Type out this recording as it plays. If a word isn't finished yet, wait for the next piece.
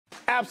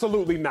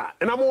Absolutely not.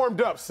 And I'm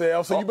warmed up,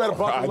 Sal, so you better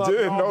buckle up. I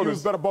did notice.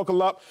 You better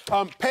buckle up.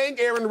 Paying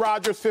Aaron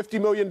Rodgers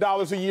 $50 million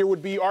a year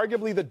would be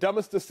arguably the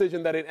dumbest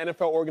decision that an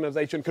NFL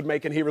organization could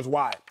make, and here is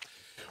why.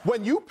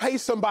 When you pay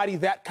somebody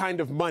that kind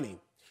of money,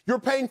 you're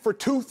paying for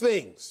two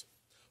things.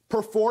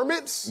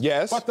 Performance.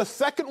 Yes. But the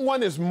second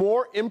one is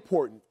more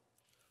important.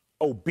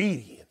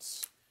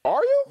 Obedience.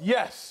 Are you?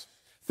 Yes.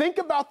 Think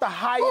about the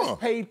highest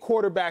paid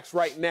quarterbacks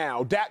right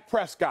now, Dak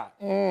Prescott.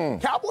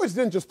 Cowboys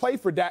didn't just pay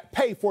for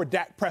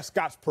Dak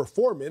Prescott's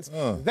performance.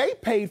 They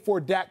paid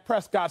for Dak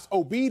Prescott's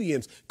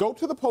obedience. Go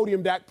to the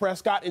podium, Dak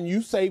Prescott, and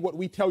you say what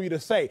we tell you to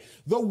say.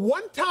 The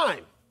one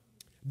time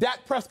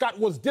Dak Prescott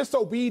was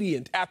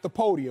disobedient at the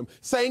podium,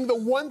 saying the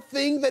one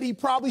thing that he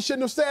probably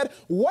shouldn't have said.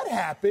 What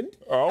happened?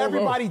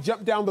 Everybody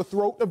jumped down the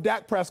throat of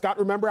Dak Prescott.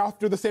 Remember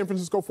after the San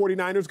Francisco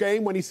 49ers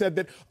game when he said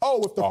that,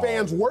 if the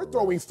fans were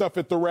throwing stuff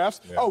at the refs,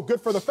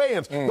 good for the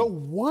fans. The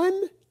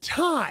one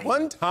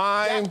time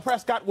Dak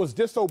Prescott was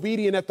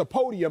disobedient at the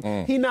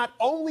podium, he not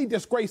only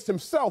disgraced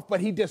himself, but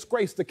he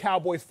disgraced the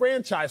Cowboys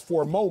franchise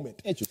for a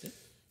moment. Interesting.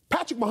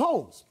 Patrick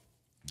Mahomes.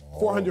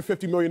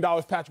 $450 million,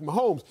 Patrick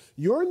Mahomes.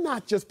 You're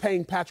not just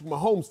paying Patrick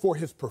Mahomes for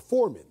his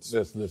performance.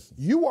 Listen.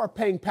 You are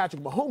paying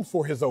Patrick Mahomes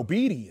for his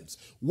obedience.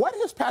 What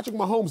has Patrick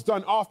Mahomes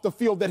done off the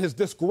field that has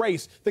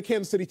disgraced the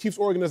Kansas City Chiefs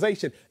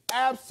organization?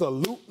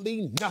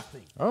 Absolutely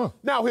nothing.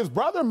 Now, his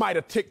brother might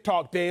have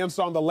TikTok danced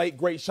on the late,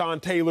 great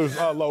Sean Taylor's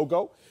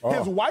logo.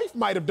 His wife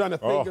might have done a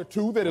thing or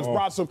two that has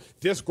brought some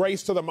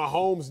disgrace to the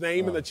Mahomes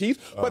name and the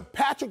Chiefs. But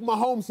Patrick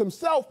Mahomes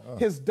himself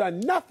has done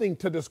nothing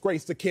to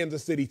disgrace the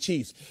Kansas City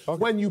Chiefs.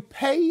 When you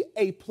pay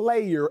a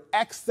player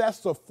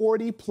excess of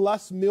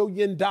 $40+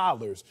 million,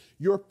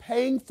 you're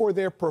paying for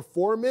their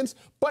performance,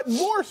 but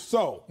more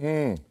so,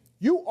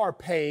 you are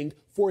paying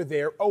for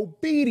their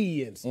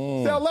obedience.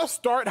 Now, let's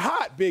start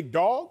hot, big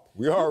dog.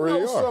 We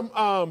already are.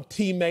 Some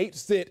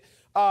teammates that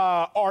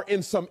are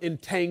in some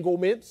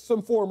entanglements,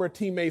 some former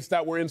teammates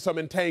that were in some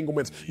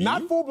entanglements.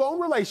 Not full-blown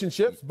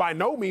relationships. By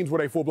no means were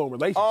they full-blown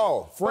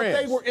relationships. Friends.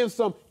 But they were in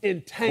some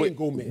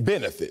entanglements. With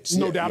benefits.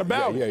 No doubt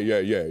about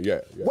it. Yeah.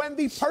 When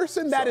the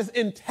person that is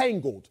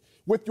entangled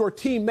with your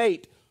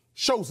teammate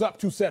shows up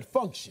to said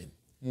function,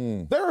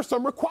 there are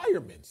some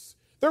requirements.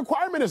 The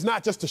requirement is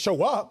not just to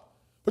show up,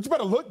 but you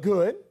better look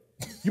good.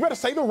 You better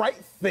say the right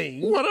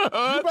thing. You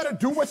better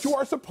do what you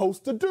are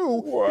supposed to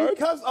do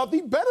because of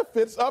the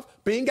benefits of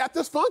being at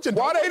this function.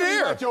 Why are they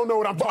there? Like you don't know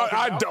what I'm talking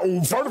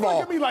about. First of all,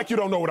 look at me like you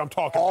don't know what I'm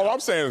talking about. All I'm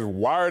saying is,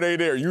 why are they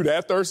there? You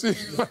that thirsty?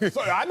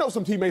 So I know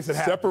some teammates that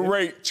have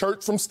separate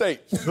church from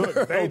state. Look,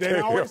 they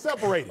always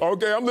separated.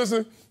 Okay, I'm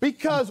listening.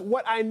 Because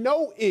what I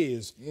know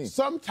is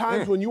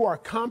sometimes when you are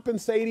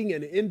compensating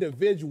an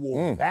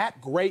individual that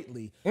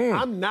greatly,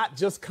 I'm not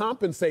just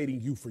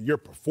compensating you for your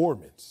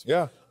performance.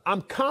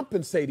 I'm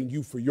compensating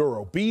you for your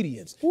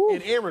obedience.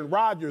 And Aaron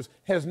Rodgers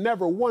has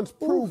never once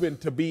proven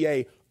to be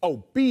a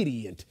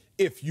obedient,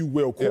 if you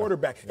will,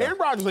 quarterback. Aaron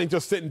Rodgers ain't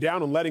just sitting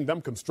down and letting them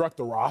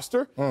construct a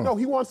roster. No,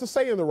 he wants to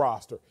stay in the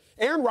roster.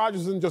 Aaron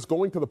Rodgers isn't just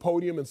going to the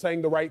podium and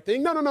saying the right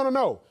thing.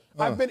 No.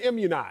 I've been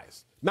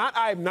immunized. Not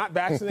I'm not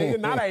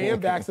vaccinated, not I am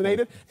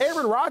vaccinated.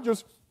 Aaron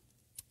Rodgers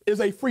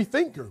is a free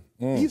thinker.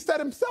 He said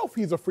himself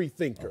he's a free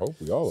thinker.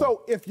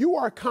 So if you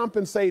are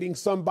compensating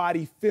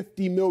somebody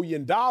 $50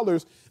 million,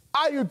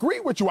 I agree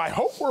with you. I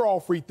hope we're all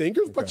free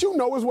thinkers, but you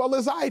know as well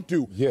as I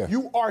do.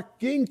 You are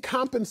getting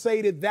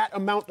compensated that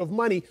amount of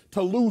money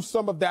to lose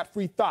some of that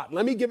free thought.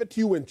 Let me give it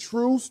to you in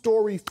true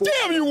story form.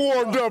 Damn, you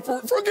warmed up.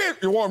 Forget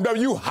you warmed up.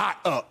 You hot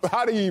up.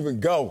 How do you even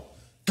go?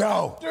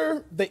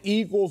 After the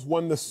Eagles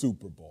won the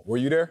Super Bowl. Were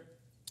you there?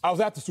 I was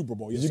at the Super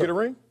Bowl. Did you get a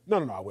ring?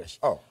 No, I wish.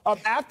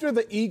 After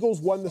the Eagles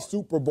won the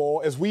Super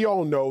Bowl, as we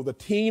all know, the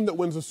team that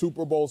wins the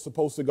Super Bowl is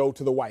supposed to go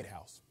to the White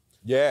House.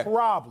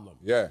 Problem.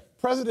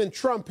 President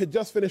Trump had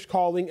just finished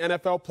calling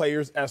NFL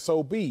players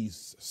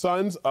SOBs,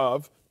 sons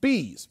of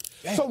bees.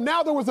 So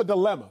now there was a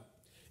dilemma.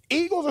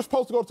 Eagles are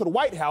supposed to go to the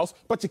White House,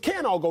 but you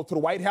can't all go to the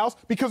White House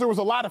because there was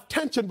a lot of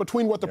tension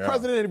between what the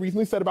president had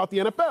recently said about the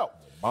NFL.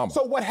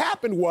 So what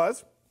happened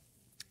was,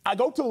 I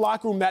go to the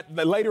locker room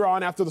later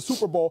on after the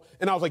Super Bowl,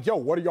 and I was like,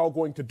 what are y'all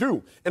going to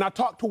do? And I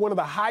talked to one of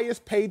the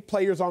highest paid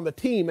players on the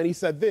team, and he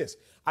said this,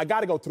 I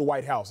got to go to the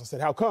White House. I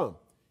said, how come?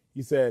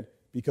 He said,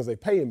 because they're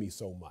paying me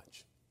so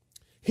much.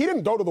 He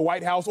didn't go to the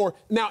White House,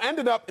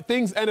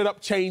 things ended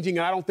up changing,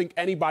 and I don't think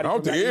anybody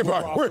went to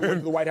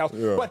the White House.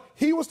 But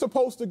he was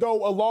supposed to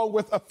go along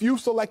with a few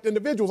select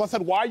individuals. I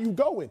said, why are you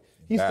going?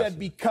 He said,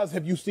 because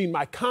have you seen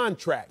my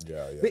contract?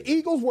 The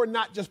Eagles were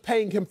not just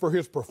paying him for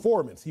his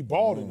performance. He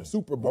balled in the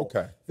Super Bowl.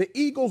 The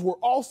Eagles were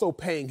also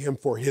paying him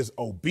for his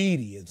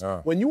obedience.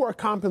 When you are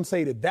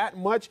compensated that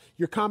much,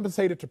 you're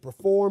compensated to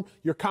perform,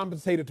 you're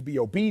compensated to be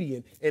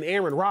obedient, and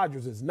Aaron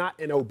Rodgers is not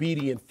an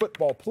obedient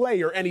football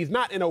player, and he's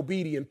not an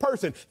obedient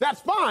person.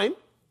 That's fine.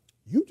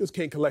 You just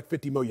can't collect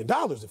 $50 million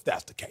if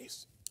that's the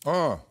case.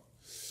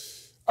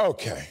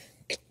 Okay.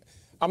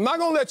 I'm not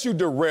going to let you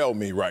derail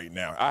me right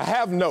now. I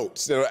have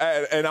notes,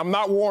 and I'm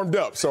not warmed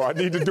up, so I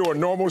need to do a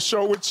normal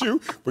show with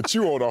you, but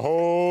you on a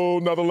whole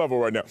nother level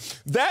right now.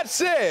 That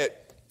said,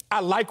 I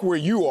like where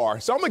you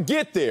are, so I'm going to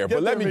get there,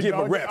 but let me get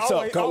my reps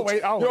up, Coach.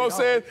 You know what I'm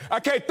saying? I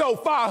can't throw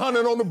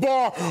 500 on the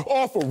bar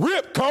off a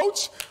rip,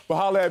 Coach. But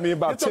holler at me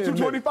about 10 minutes.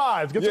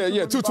 225.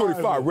 Yeah,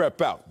 225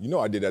 rep out. You know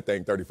I did that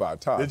thing 35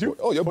 times. Did you?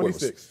 Oh, your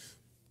 26.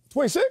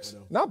 26?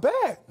 Not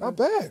bad. Not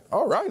bad.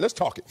 All right, let's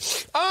talk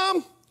it.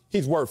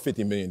 He's worth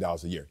 $50 million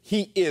a year.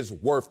 He is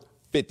worth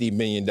 $50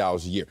 million a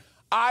year.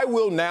 I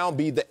will now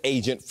be the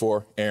agent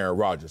for Aaron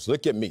Rodgers.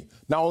 Look at me.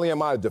 Not only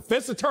am I a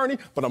defense attorney,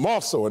 but I'm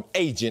also an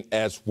agent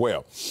as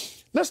well.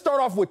 Let's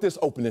start off with this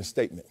opening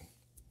statement.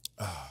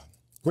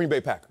 Green Bay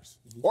Packers,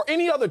 or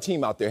any other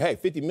team out there, hey,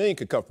 $50 million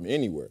could come from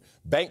anywhere.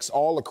 Banks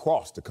all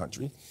across the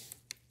country.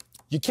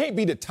 You can't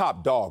be the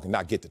top dog and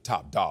not get the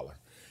top dollar.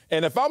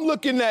 And if I'm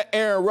looking at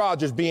Aaron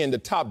Rodgers being the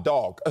top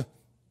dog,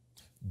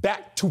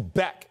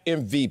 back-to-back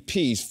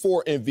MVPs,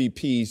 4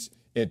 MVPs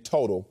in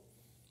total,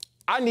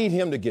 I need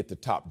him to get the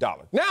top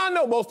dollar. Now, I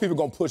know most people are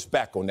going to push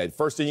back on that.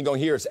 First thing you're going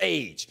to hear is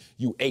age.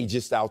 You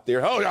ageists out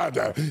there,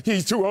 oh,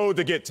 he's too old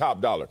to get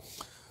top dollar.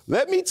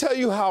 Let me tell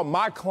you how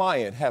my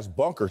client has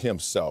bunkered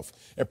himself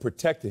and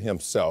protected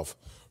himself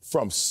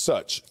from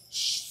such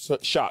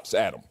shots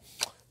at him.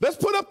 Let's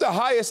put up the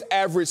highest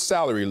average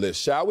salary list,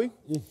 shall we?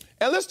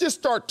 And let's just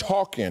start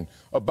talking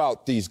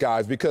about these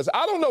guys, because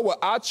I don't know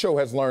what Acho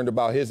has learned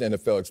about his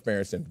NFL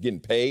experience and getting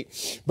paid,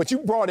 but you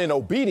brought in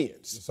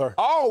obedience. Yes, sir.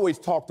 I always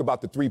talked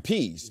about the 3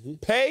 Ps.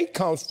 Pay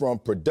comes from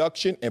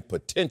production and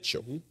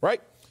potential,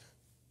 right?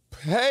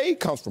 Pay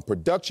comes from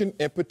production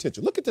and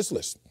potential. Look at this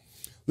list.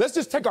 Let's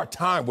just take our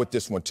time with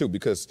this one, too,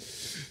 because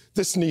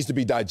this needs to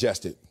be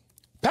digested.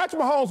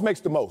 Patrick Mahomes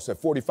makes the most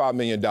at $45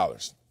 million.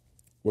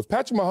 Was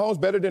Patrick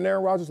Mahomes better than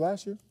Aaron Rodgers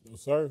last year? No,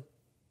 sir.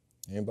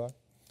 Anybody?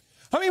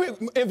 How many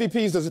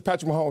MVPs does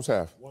Patrick Mahomes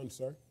have? 1,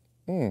 sir.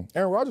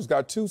 Aaron Rodgers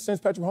got 2 since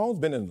Patrick Mahomes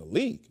been in the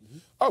league.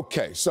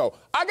 Okay, so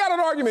I got an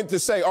argument to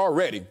say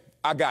already.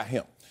 I got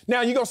him.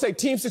 Now, you're going to say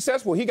team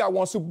success? Well, he got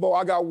 1 Super Bowl.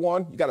 I got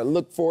 1. You got to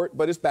look for it,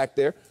 but it's back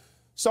there.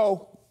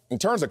 So in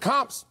terms of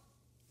comps,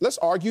 let's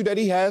argue that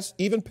he has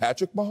even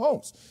Patrick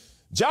Mahomes.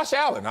 Josh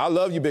Allen, I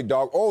love you, big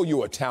dog. Oh,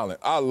 you a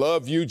talent. I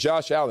love you,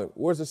 Josh Allen.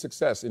 Where's the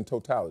success in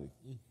totality?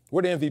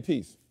 Where are the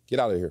MVPs? Get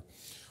out of here.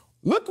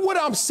 Look what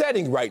I'm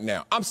setting right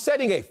now. I'm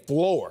setting a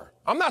floor.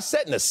 I'm not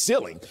setting a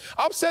ceiling.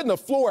 I'm setting a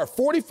floor at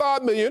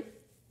 $45 million,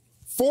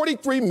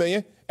 $43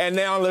 million, and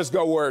now let's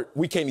go where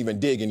we can't even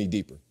dig any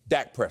deeper.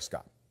 Dak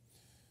Prescott.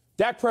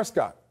 Dak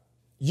Prescott,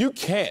 you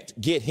can't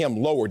get him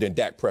lower than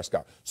Dak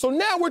Prescott. So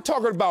now we're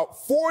talking about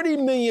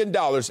 $40 million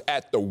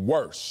at the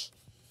worst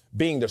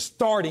being the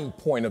starting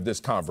point of this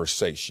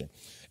conversation.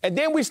 And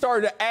then we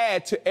started to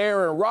add to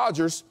Aaron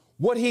Rodgers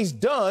what he's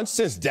done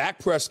since Dak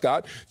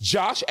Prescott,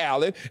 Josh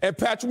Allen, and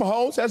Patrick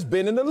Mahomes has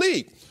been in the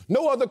league.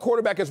 No other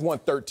quarterback has won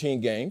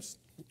 13 games,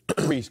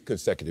 3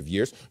 consecutive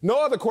years.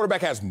 No other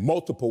quarterback has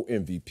multiple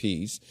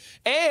MVPs.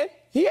 And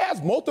he has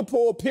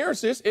multiple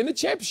appearances in the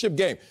championship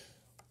game.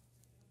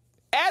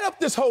 Add up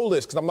this whole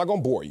list, because I'm not going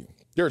to bore you.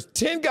 There's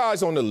 10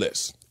 guys on the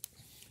list.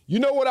 You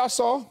know what I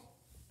saw?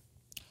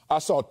 I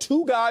saw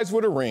 2 guys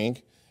with a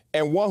ring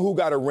and 1 who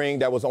got a ring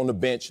that was on the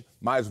bench.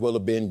 Might as well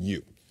have been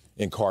you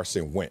in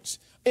Carson Wentz.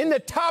 In the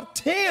top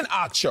 10,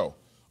 Acho,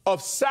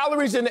 of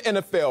salaries in the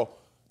NFL,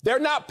 they're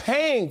not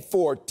paying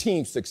for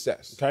team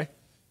success. Okay.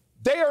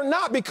 They are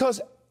not,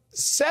 because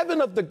 7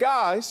 of the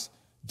guys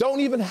don't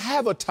even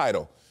have a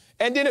title.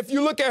 And then if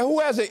you look at who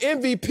has an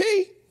MVP,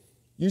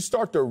 you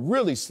start to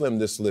really slim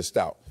this list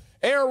out.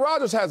 Aaron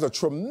Rodgers has a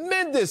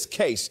tremendous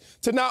case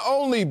to not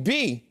only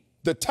be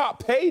the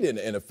top paid in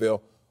the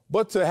NFL,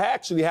 but to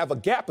actually have a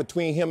gap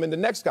between him and the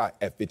next guy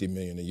at $50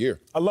 million a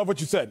year. I love what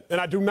you said, and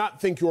I do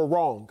not think you're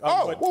wrong.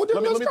 Well,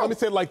 let me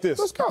say it like this.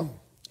 Let's go.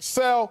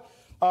 Sal,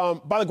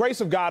 by the grace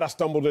of God, I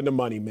stumbled into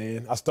money,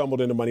 man. I stumbled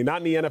into money, not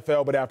in the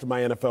NFL, but after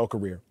my NFL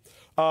career.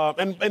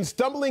 And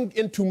stumbling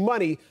into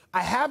money,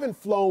 I haven't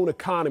flown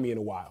economy in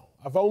a while.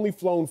 I've only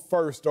flown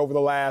first over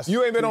the last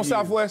You ain't been 2 on years.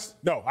 Southwest?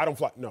 No, I don't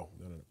fly. No.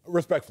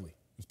 Respectfully.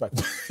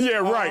 Yeah,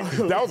 right.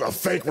 That was a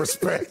fake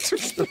respect.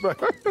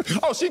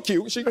 Oh, she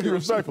cute. She cute.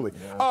 Respectfully.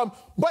 Yeah.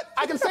 But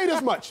I can say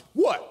this much.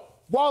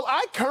 What? While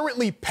I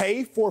currently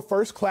pay for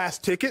first-class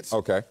tickets,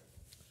 okay,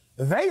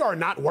 they are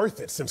not worth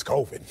it since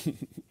COVID.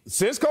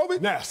 Since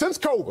COVID? Nah, since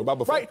COVID. What about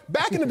before? Right.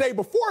 Back in the day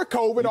before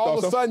COVID, all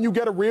of a sudden you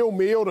get a real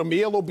meal, the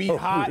meal will be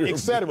hot,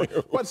 etc.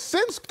 But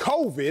since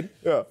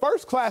COVID,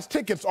 first-class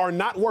tickets are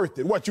not worth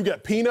it. What, you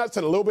get peanuts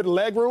and a little bit of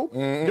leg room?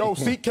 Your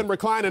seat can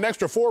recline an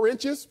extra 4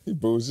 inches? You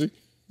boozy.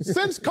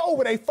 Since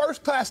COVID, a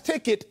first-class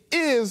ticket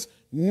is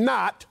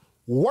not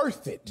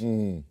worth it.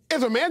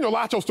 Is Emmanuel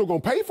Acho still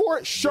going to pay for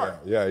it? Sure.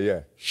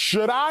 Yeah.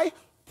 Should I?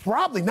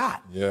 Probably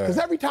not. Yeah. Because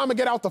every time I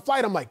get out the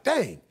flight, I'm like,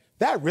 dang,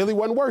 that really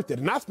wasn't worth it.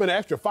 And I spent an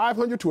extra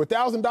 $500 to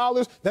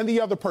 $1,000 than the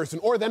other person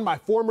or than my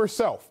former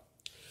self.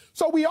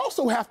 So we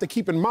also have to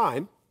keep in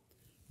mind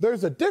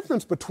there's a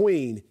difference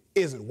between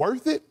is it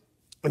worth it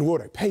and will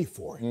they pay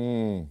for it?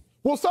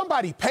 Will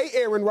somebody pay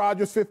Aaron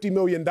Rodgers $50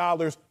 million?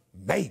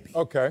 Maybe.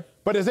 Okay.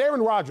 But is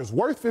Aaron Rodgers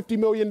worth $50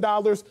 million?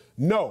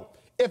 No.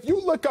 If you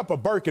look up a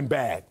Birkin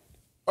bag,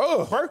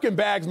 Birkin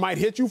bags might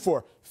hit you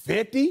for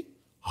 50,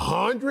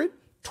 100,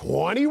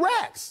 20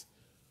 racks.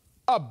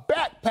 A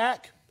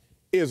backpack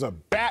is a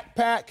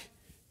backpack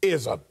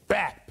is a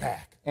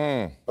backpack.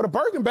 But a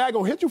Birkin bag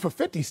gonna hit you for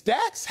 50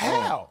 stacks?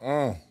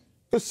 How?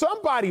 Because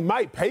somebody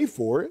might pay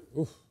for it.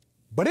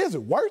 But is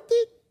it worth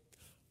it?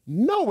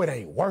 No, it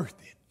ain't worth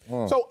it.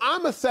 So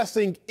I'm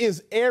assessing,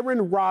 is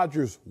Aaron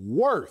Rodgers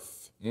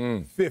worth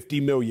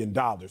 $50 million?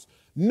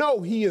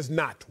 No, he is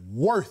not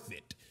worth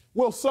it.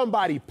 Will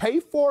somebody pay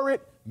for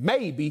it?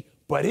 Maybe.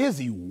 But is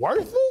he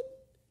worth it?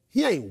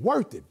 He ain't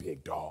worth it,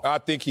 big dog. I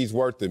think he's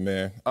worth it,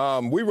 man.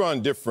 We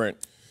run different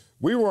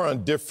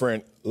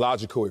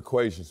logical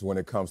equations when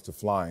it comes to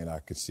flying, I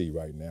could see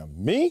right now.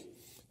 Me,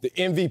 the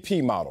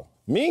MVP model.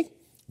 Me,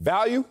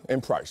 value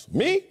and price.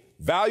 Me,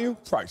 value,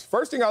 price.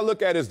 First thing I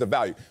look at is the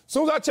value. As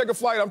soon as I check a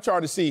flight, I'm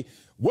trying to see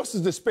what's the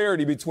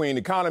disparity between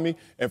economy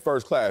and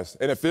first class.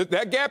 And if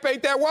that gap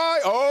ain't that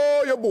wide,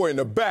 oh, your boy in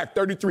the back,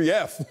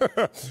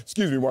 33F.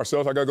 Excuse me,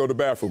 Marcellus, I got to go to the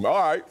bathroom. All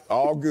right,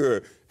 all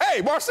good.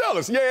 Hey,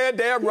 Marcellus, yeah,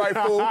 damn right,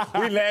 fool.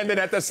 We landed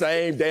at the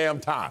same damn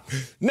time.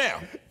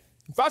 Now,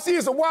 if I see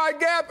it's a wide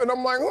gap and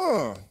I'm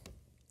like,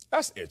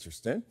 that's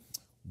interesting.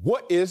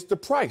 What is the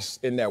price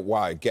in that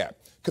wide gap?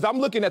 Because I'm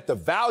looking at the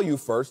value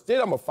first, then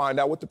I'm going to find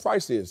out what the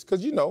price is.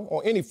 Because, you know,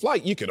 on any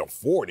flight, you can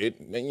afford it,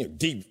 and you're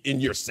deep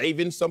in your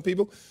savings, some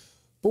people.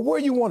 But where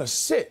you want to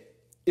sit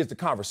is the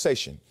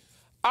conversation.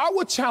 I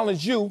would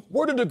challenge you,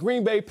 where do the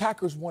Green Bay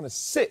Packers want to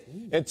sit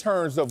in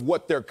terms of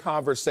what their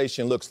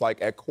conversation looks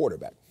like at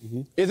quarterback?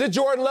 Is it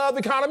Jordan Love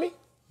economy?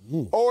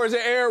 Or is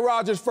it Aaron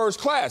Rodgers first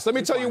class? Let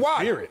me tell you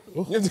why.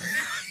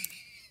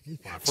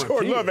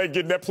 Jordan Love ain't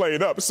getting that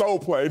plane up. Soul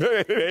plane.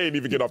 They ain't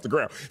even get off the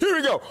ground. Here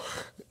we go.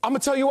 I'm going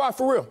to tell you why,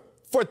 for real.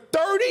 For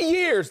 30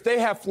 years, they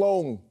have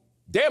flown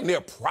damn near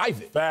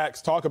private.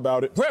 Facts. Talk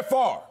about it. Brett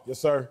Favre. Yes,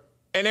 sir.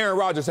 And Aaron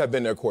Rodgers have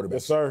been their quarterback.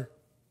 Yes, sir.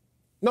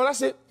 No,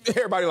 that's it.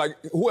 Everybody like,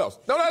 who else?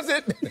 No, that's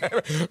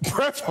it.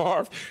 Brett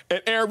Favre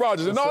and Aaron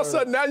Rodgers. And all of a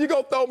sudden, now you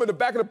go throw them in the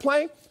back of the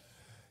plane.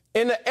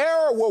 In the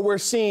era where we're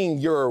seeing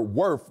your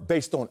worth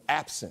based on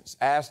absence,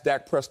 ask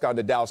Dak Prescott and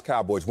the Dallas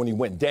Cowboys when he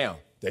went down.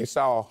 They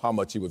saw how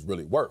much he was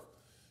really worth.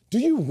 Do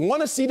you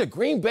want to see the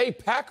Green Bay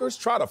Packers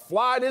try to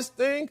fly this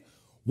thing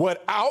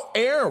without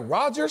Aaron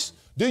Rodgers?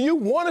 Do you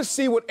want to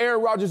see what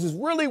Aaron Rodgers is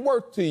really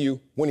worth to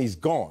you when he's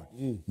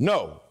gone?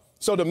 No.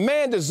 So the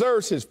man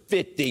deserves his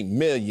 $50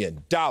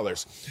 million.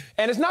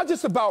 And it's not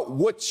just about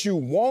what you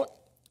want,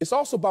 it's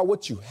also about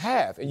what you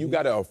have, and you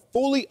got to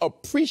fully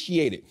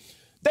appreciate it.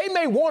 They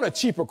may want a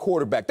cheaper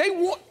quarterback.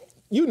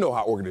 You know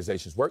how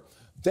organizations work.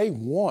 They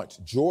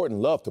want Jordan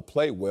Love to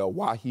play well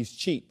while he's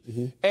cheap.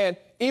 And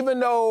even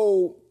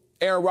though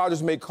Aaron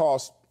Rodgers may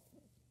cost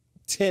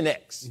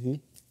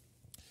 10x,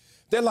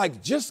 they're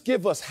like, just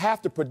give us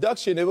half the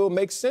production. It will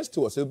make sense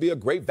to us. It'll be a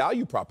great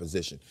value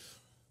proposition.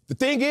 The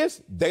thing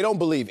is, they don't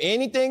believe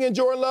anything in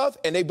Jordan Love,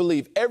 and they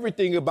believe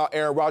everything about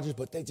Aaron Rodgers,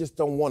 but they just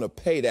don't want to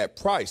pay that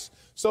price.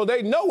 So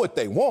they know what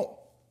they want,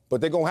 but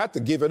they're going to have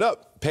to give it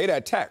up, pay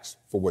that tax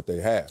for what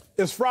they have.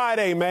 It's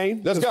Friday,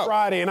 man. Let's go. It's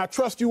Friday, and I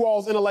trust you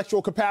all's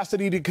intellectual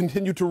capacity to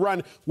continue to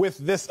run with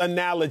this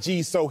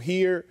analogy. So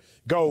here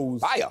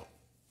goes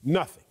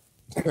nothing.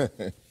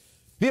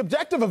 The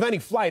objective of any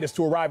flight is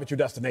to arrive at your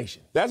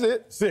destination. That's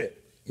it. That's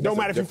it. It don't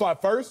matter if you fly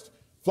first,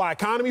 fly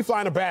economy,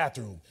 fly in a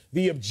bathroom.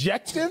 The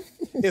objective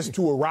is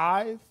to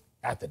arrive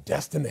at the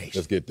destination.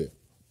 Let's get there.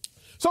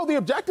 So the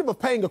objective of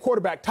paying a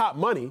quarterback top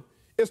money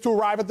is to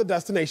arrive at the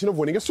destination of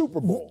winning a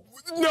Super Bowl.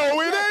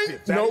 No, it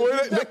ain't. No,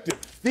 it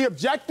ain't. The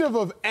objective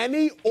of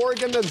any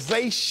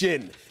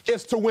organization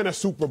is to win a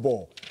Super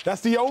Bowl.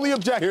 That's the only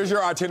objective. Here's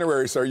your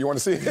itinerary, sir. You want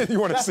to see it? You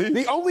want to see?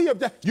 The only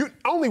objective.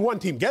 Only one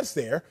team gets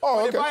there.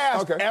 Oh, okay. If I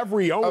ask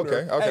every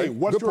owner, hey,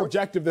 what's your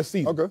objective this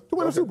season? To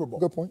win a Super Bowl.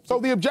 Good point. So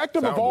the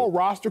objective of all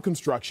roster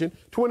construction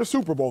to win a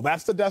Super Bowl,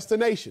 that's the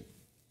destination.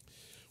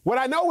 What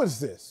I know is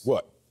this.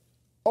 What?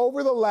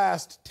 Over the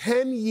last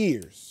 10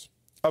 years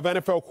of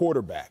NFL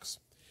quarterbacks,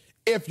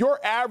 if your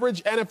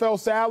average NFL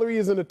salary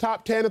is in the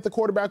top 10 at the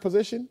quarterback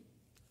position,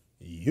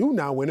 you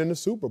now winning the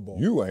Super Bowl.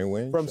 You ain't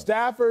winning. From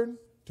Stafford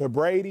to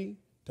Brady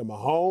to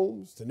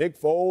Mahomes to Nick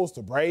Foles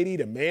to Brady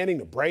to Manning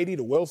to Brady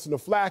to Wilson to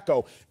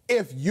Flacco.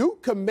 If you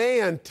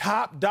command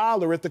top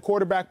dollar at the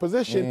quarterback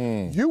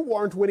position, you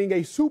weren't winning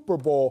a Super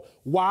Bowl.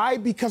 Why?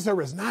 Because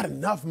there is not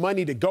enough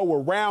money to go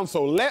around.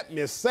 So let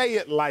me say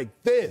it like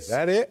this. Is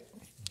that it?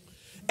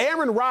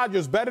 Aaron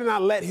Rodgers better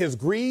not let his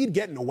greed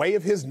get in the way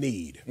of his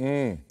need.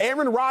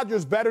 Aaron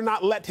Rodgers better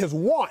not let his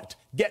want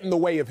get in the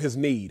way of his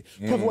need.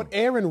 Because what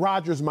Aaron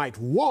Rodgers might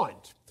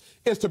want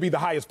is to be the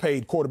highest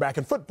paid quarterback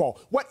in football.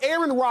 What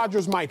Aaron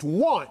Rodgers might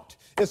want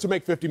is to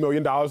make $50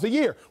 million a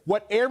year.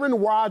 What Aaron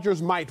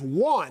Rodgers might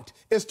want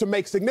is to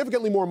make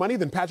significantly more money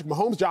than Patrick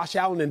Mahomes, Josh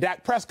Allen, and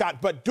Dak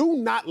Prescott. But do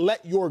not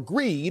let your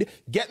greed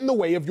get in the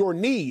way of your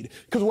need.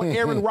 Because what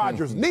Aaron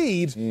Rodgers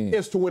needs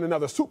is to win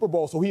another Super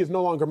Bowl. So he is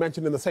no longer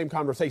mentioned in the same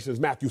conversation as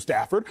Matthew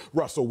Stafford,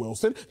 Russell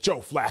Wilson, Joe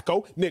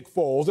Flacco, Nick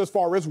Foles, as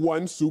far as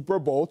one Super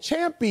Bowl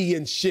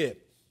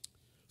championship.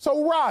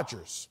 So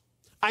Rodgers,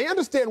 I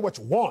understand what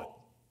you want.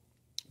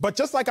 But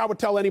just like I would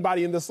tell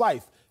anybody in this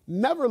life,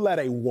 never let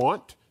a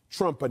want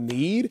trump a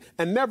need,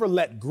 and never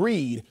let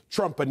greed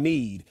trump a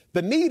need.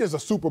 The need is a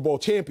Super Bowl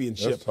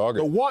championship.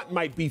 The want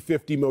might be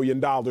 $50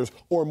 million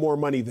or more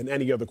money than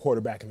any other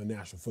quarterback in the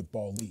National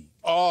Football League.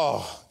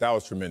 Oh, that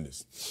was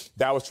tremendous.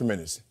 That was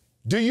tremendous.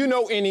 Do you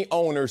know any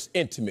owners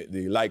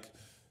intimately, like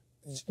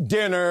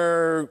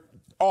dinner,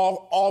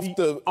 off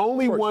the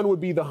only one would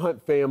be the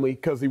Hunt family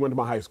because he went to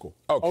my high school.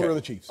 Okay. Owner of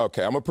the Chiefs.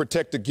 Okay, I'm going to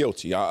protect the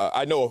guilty.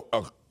 I know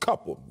a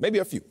couple, maybe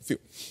a few.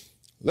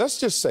 Let's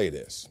just say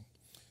this.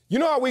 You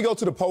know how we go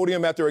to the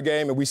podium after a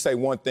game and we say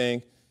one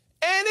thing,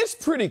 and it's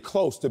pretty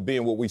close to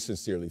being what we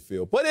sincerely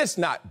feel, but it's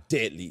not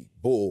deadly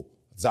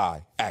bullseye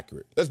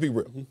accurate. Let's be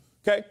real,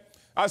 okay?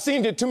 I've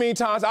seen it too many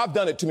times. I've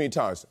done it too many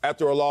times.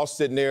 After a loss,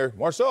 sitting there,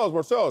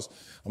 Marcellus.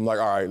 I'm like,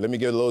 all right, let me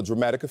get a little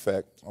dramatic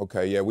effect.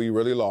 Okay, yeah, we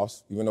really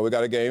lost, even though we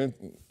got a game,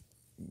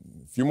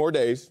 a few more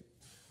days.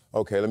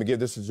 Okay, let me give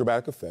this a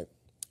dramatic effect.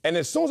 And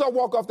as soon as I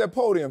walk off that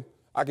podium,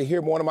 I can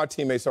hear one of my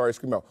teammates already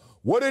scream out,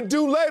 "What it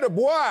do later,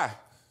 boy?"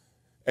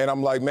 And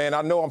I'm like, man,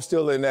 I know I'm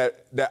still in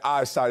that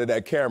eyesight of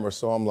that camera,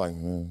 so I'm like,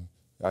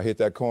 I hit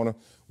that corner.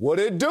 What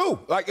it do?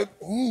 Like,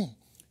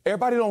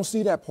 everybody don't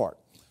see that part.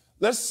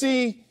 Let's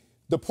see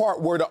the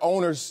part where the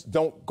owners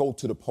don't go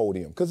to the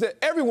podium, because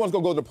everyone's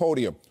going to go to the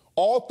podium.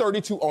 All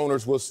 32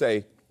 owners will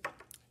say,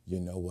 you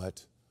know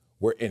what?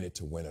 We're in it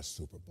to win a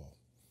Super Bowl.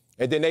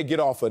 And then they get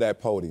off of that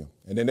podium,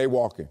 and then they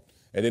walk in.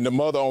 And then the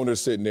mother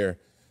owner's sitting there,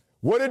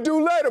 what it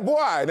do later, boy?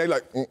 And they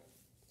like,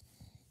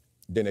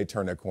 Then they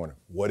turn that corner.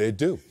 What it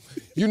do?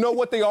 You know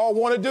what they all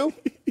want to do?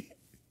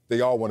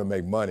 They all want to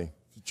make money.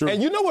 True.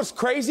 And you know what's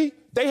crazy?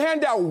 They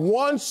hand out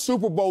one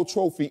Super Bowl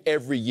trophy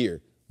every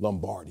year,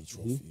 Lombardi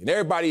trophy. And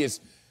everybody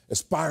is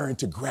aspiring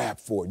to grab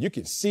for it. You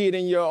can see it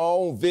in your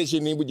own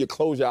vision, even when you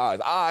close your eyes.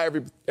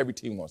 Every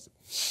team wants it.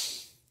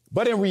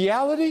 But in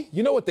reality,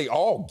 you know what they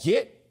all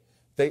get?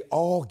 They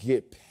all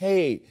get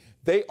paid.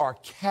 They are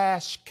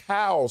cash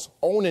cows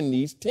owning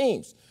these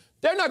teams.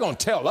 They're not going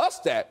to tell us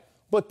that,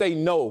 but they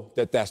know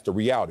that that's the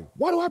reality.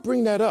 Why do I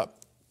bring that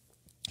up?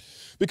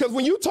 Because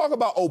when you talk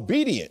about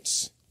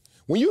obedience,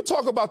 when you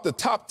talk about the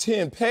top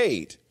 10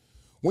 paid,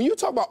 when you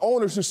talk about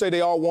owners who say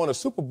they all want a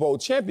Super Bowl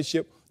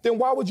championship, then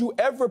why would you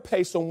ever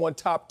pay someone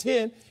top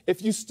 10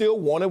 if you still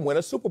want to win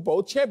a Super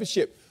Bowl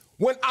championship?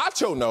 When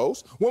Acho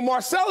knows, when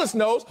Marcellus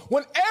knows,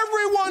 when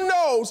everyone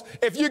knows,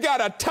 if you got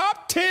a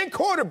top 10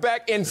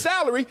 quarterback in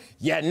salary,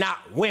 you're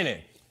not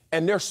winning.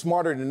 And they're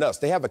smarter than us.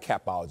 They have a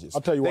capologist.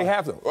 I'll tell you what. They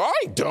have them. I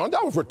ain't done.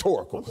 That was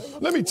rhetorical.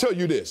 Let me tell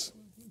you this.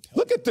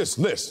 Look at this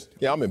list.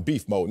 Yeah, I'm in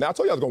beef mode. Now, I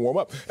told you I was going to warm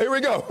up. Here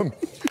we go.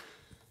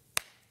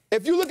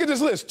 If you look at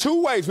this list,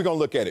 two ways we're going to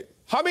look at it.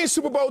 How many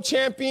Super Bowl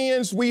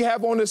champions we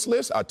have on this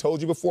list? I told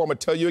you before. I'm going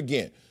to tell you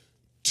again.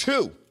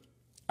 2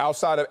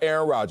 outside of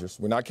Aaron Rodgers.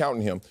 We're not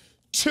counting him.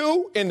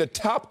 2 in the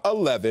top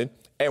 11,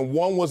 and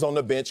 1 was on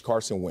the bench,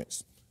 Carson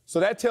Wentz. So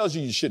that tells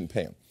you shouldn't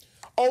pay him.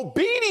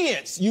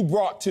 Obedience you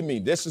brought to me.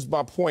 This is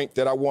my point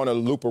that I want to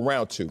loop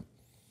around to.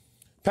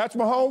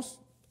 Patrick Mahomes,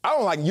 I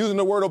don't like using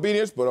the word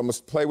obedience, but I'm going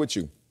to play with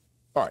you.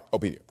 All right,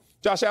 obedient.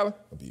 Josh Allen,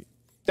 obedient.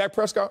 Dak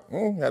Prescott,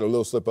 had a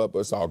little slip up, but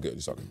it's all good.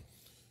 It's all good.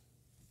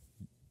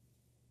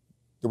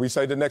 Did we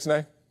say the next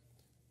name?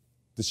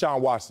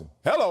 Deshaun Watson.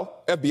 Hello,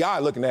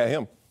 FBI looking at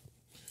him.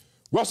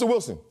 Russell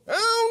Wilson. I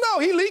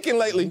don't know. He leaking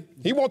lately.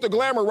 He wants the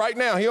glamour right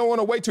now. He don't want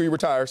to wait till he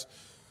retires.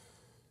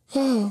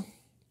 We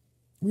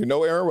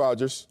know Aaron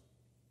Rodgers.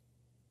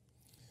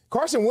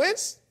 Carson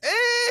Wentz,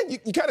 you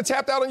kind of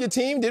tapped out on your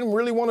team, didn't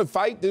really want to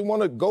fight, didn't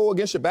want to go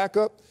against your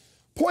backup.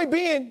 Point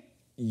being,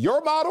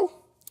 your model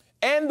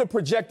and the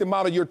projected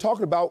model you're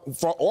talking about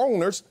for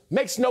owners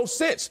makes no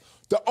sense.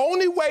 The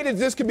only way that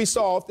this can be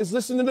solved is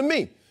listening to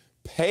me.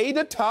 Pay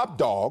the top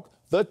dog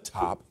the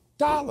top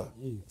dollar.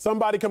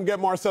 Somebody come get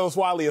Marcellus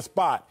Wiley a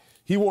spot.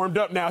 He warmed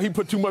up now. He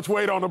put too much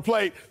weight on the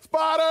plate.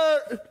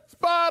 Spotter!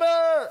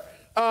 Spotter!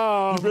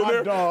 Oh,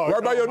 my dog.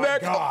 Right by your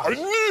neck.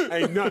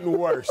 Ain't nothing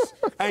worse.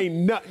 Ain't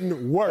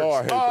nothing worse. Oh,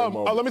 I hate that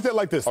moment. Let me say it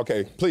like this.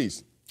 Okay,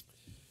 please.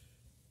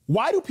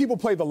 Why do people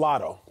play the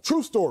lotto?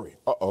 True story.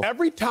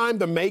 Every time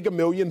the Mega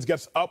Millions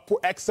gets up for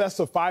excess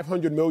of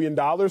 $500 million,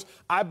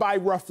 I buy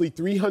roughly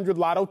 300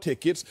 lotto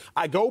tickets.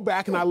 I go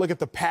back and I look at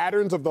the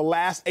patterns of the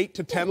last 8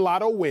 to 10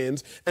 lotto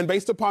wins, and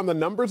based upon the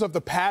numbers of the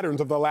patterns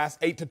of the last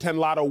 8 to 10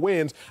 lotto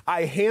wins,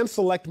 I hand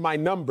select my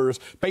numbers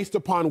based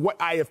upon what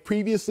I have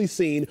previously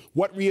seen,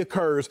 what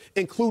reoccurs,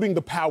 including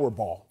the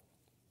Powerball.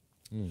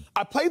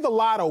 I play the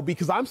lotto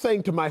because I'm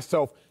saying to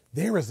myself,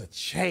 there is a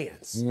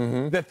chance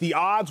that the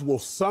odds will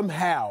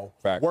somehow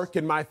work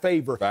in my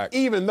favor,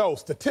 even though,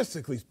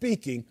 statistically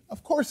speaking,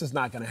 of course it's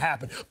not going to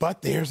happen.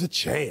 But there's a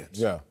chance.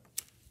 Yeah.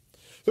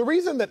 The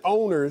reason that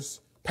owners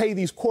pay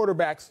these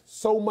quarterbacks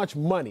so much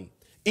money,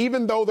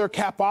 even though their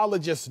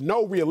capologists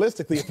know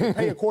realistically if you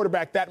pay a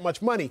quarterback that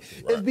much money,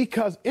 is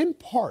because, in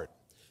part,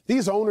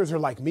 these owners are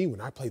like me when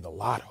I play the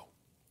lotto.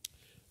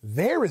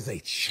 There is a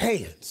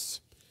chance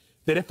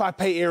that if I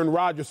pay Aaron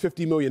Rodgers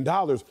 $50 million,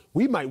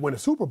 we might win a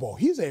Super Bowl.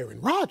 He's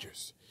Aaron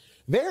Rodgers.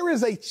 There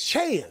is a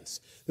chance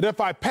that if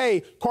I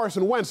pay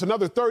Carson Wentz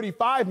another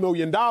 $35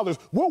 million,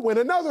 we'll win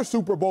another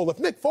Super Bowl. If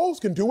Nick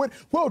Foles can do it,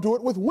 we'll do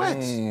it with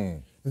Wentz.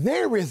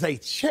 there is a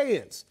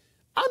chance.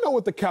 I know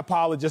what the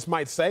capologist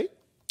might say,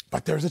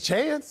 but there's a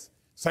chance.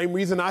 Same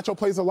reason Acho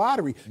plays the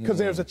lottery, because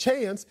there's a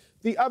chance.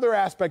 The other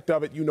aspect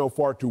of it, you know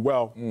far too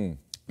well.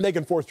 They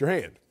can force your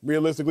hand.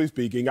 Realistically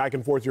speaking, I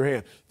can force your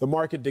hand. The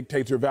market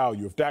dictates your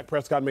value. If Dak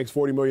Prescott makes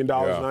 $40 million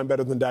and I'm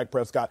better than Dak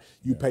Prescott,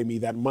 you pay me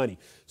that money.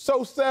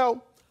 So,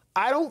 Sel,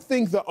 I don't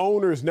think the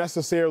owners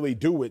necessarily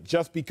do it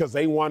just because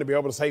they want to be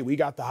able to say, we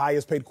got the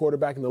highest paid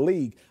quarterback in the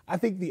league. I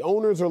think the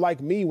owners are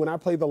like me when I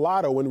play the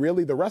lotto, and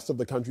really the rest of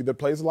the country that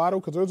plays the lotto,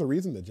 because there's a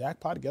reason the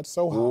jackpot gets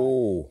so high.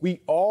 Ooh.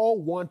 We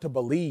all want to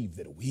believe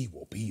that we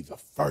will be the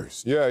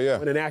first.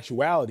 When in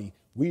actuality,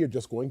 we are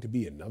just going to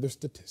be another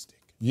statistic.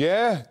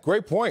 Yeah,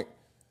 great point.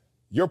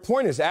 Your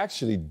point is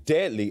actually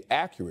deadly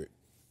accurate.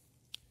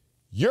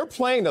 You're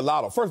playing the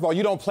lotto. First of all,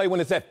 you don't play when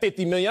it's at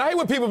 50 million. I hate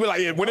when people be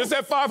like, when it's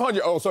at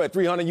 500. Oh, so at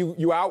 300,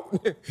 you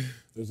out?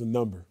 There's a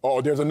number.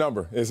 Oh, there's a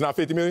number. It's not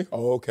 50 million?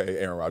 Oh, okay,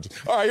 Aaron Rodgers.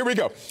 All right, here we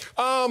go.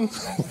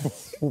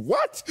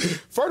 What?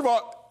 First of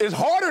all, it's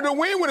harder to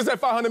win when it's at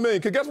 500 million,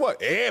 because guess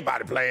what?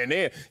 Everybody playing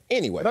there.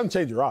 Anyway. It doesn't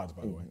change your odds,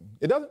 by the way.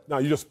 It doesn't? No,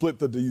 you just split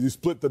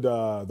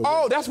the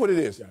Oh, that's what it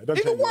is. Yeah,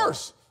 even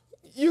worse.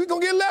 You're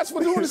going to get less for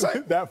doing the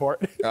same. That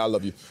part. I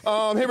love you.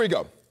 Here we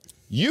go.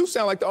 You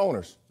sound like the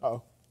owners.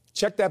 Uh-oh.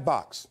 Check that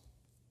box.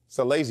 It's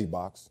a lazy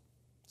box.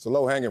 It's a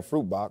low-hanging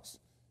fruit box.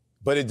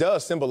 But it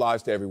does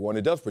symbolize to everyone.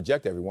 It does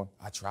project everyone.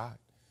 I tried.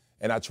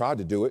 And I tried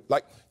to do it.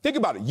 Like, think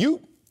about it.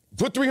 You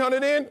put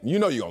 300 in, you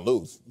know you're going to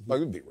lose. Like,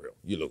 let's be real.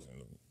 You're losing.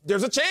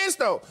 There's a chance,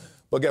 though.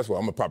 But guess what?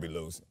 I'm going to probably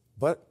lose.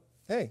 But,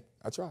 hey,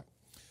 I tried.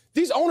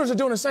 These owners are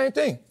doing the same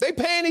thing. They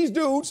paying these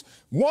dudes,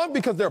 one,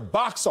 because they're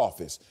box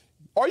office.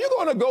 Are you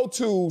going to go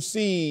to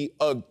see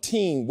a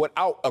team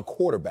without a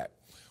quarterback?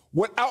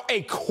 Without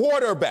a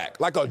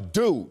quarterback, like a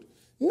dude?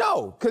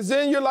 No, because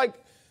then you're like,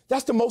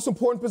 that's the most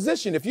important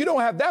position. If you don't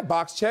have that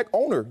box check,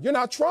 owner, you're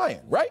not trying,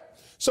 right?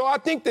 So I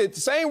think that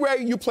the same way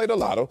you play the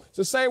lotto, it's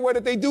the same way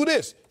that they do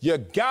this. You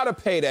got to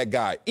pay that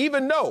guy,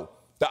 even though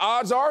the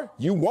odds are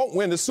you won't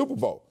win the Super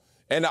Bowl.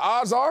 And the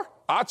odds are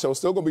Acho's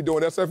still going to be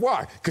doing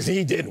SFY because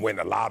he didn't win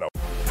the lotto.